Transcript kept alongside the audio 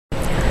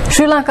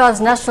Sri Lanka's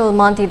National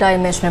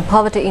Multidimensional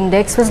Poverty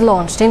Index was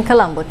launched in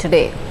Colombo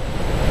today.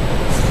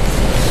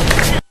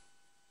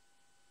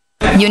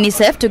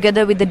 UNICEF,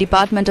 together with the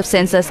Department of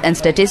Census and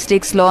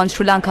Statistics, launched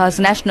Sri Lanka's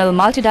National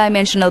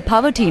Multidimensional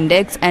Poverty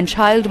Index and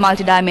Child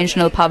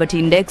Multidimensional Poverty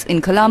Index in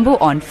Colombo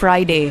on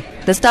Friday.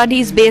 The study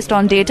is based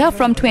on data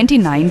from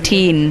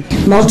 2019.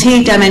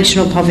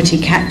 Multidimensional poverty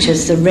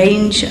captures the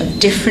range of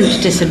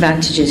different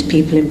disadvantages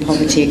people in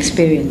poverty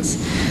experience.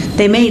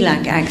 They may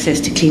lack access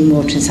to clean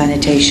water and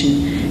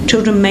sanitation.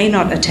 Children may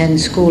not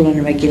attend school on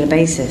a regular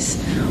basis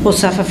or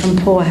suffer from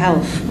poor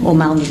health or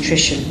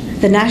malnutrition.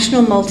 The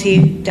National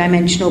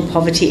Multidimensional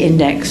Poverty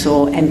Index,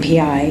 or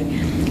NPI,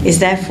 is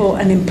therefore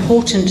an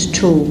important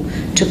tool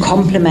to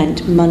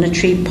complement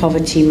monetary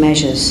poverty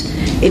measures.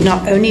 It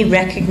not only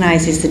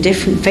recognizes the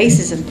different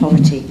faces of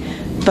poverty,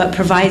 but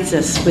provides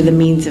us with a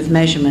means of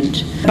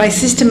measurement. By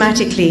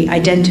systematically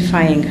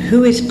identifying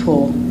who is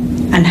poor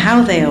and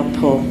how they are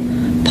poor,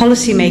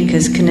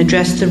 policymakers can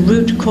address the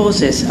root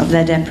causes of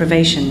their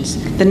deprivations.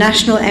 The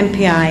national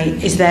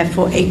NPI is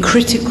therefore a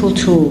critical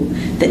tool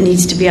that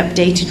needs to be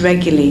updated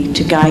regularly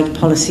to guide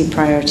policy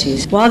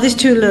priorities. While this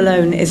tool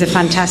alone is a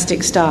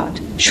fantastic start,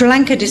 Sri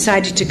Lanka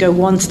decided to go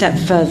one step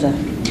further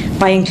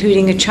by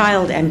including a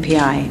child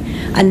NPI,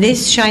 and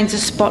this shines a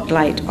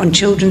spotlight on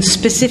children's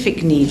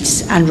specific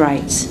needs and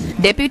rights.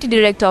 Deputy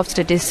Director of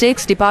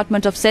Statistics,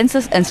 Department of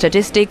Census and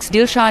Statistics,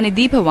 Dilshani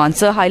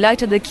Deepawansa,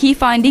 highlighted the key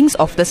findings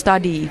of the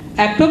study.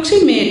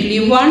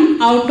 Approximately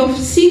 1 out of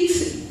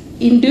 6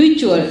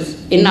 individuals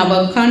in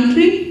our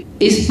country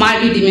is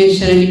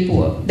multidimensionally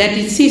poor. That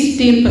is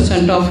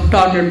 16% of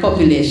total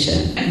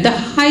population. The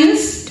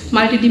highest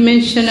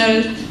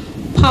multidimensional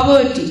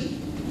poverty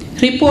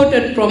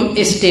reported from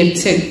estate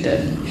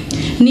sector.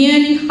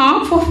 Nearly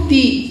half of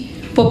the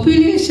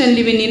population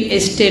living in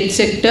estate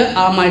sector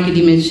are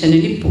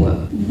multidimensionally poor.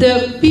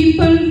 The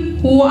people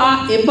who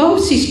are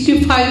above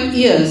 65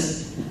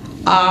 years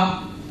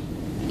are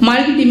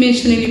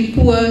multidimensionally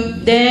poor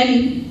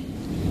than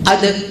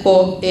other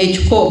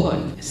age cohort,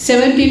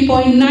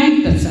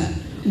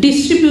 70.9%.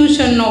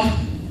 Distribution of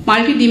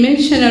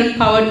multidimensional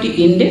poverty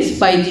index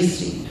by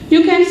district.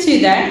 You can see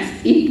that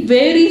it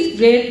varies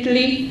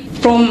greatly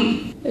from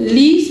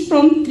least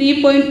from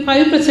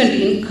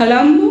 3.5% in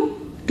Colombo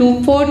to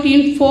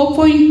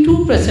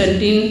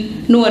 4.2% in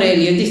Nuwara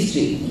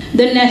district.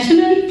 The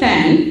national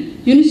plan,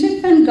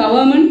 UNICEF and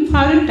government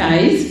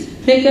prioritize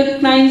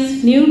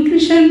recognize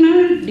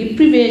nutritional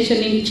deprivation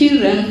in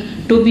children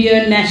to be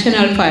a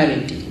national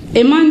priority.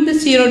 Among the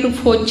 0 to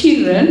 4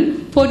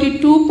 children,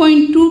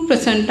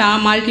 42.2% are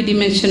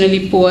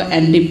multidimensionally poor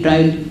and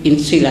deprived in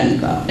Sri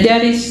Lanka.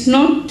 There is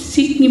not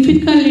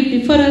significantly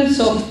difference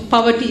of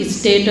poverty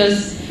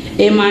status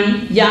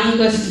among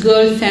youngest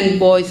girls and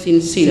boys in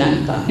Sri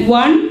Lanka.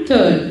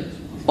 1/3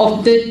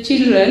 of the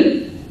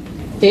children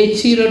aged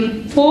 0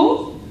 to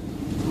 4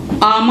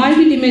 are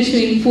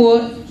multidimensionally poor,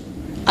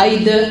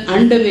 either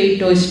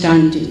underweight or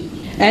stunting.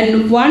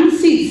 And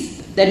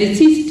 1/6, that is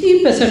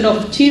 16%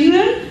 of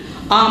children,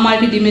 are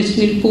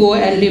multidimensionally poor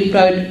and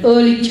deprived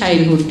early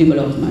childhood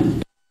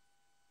development.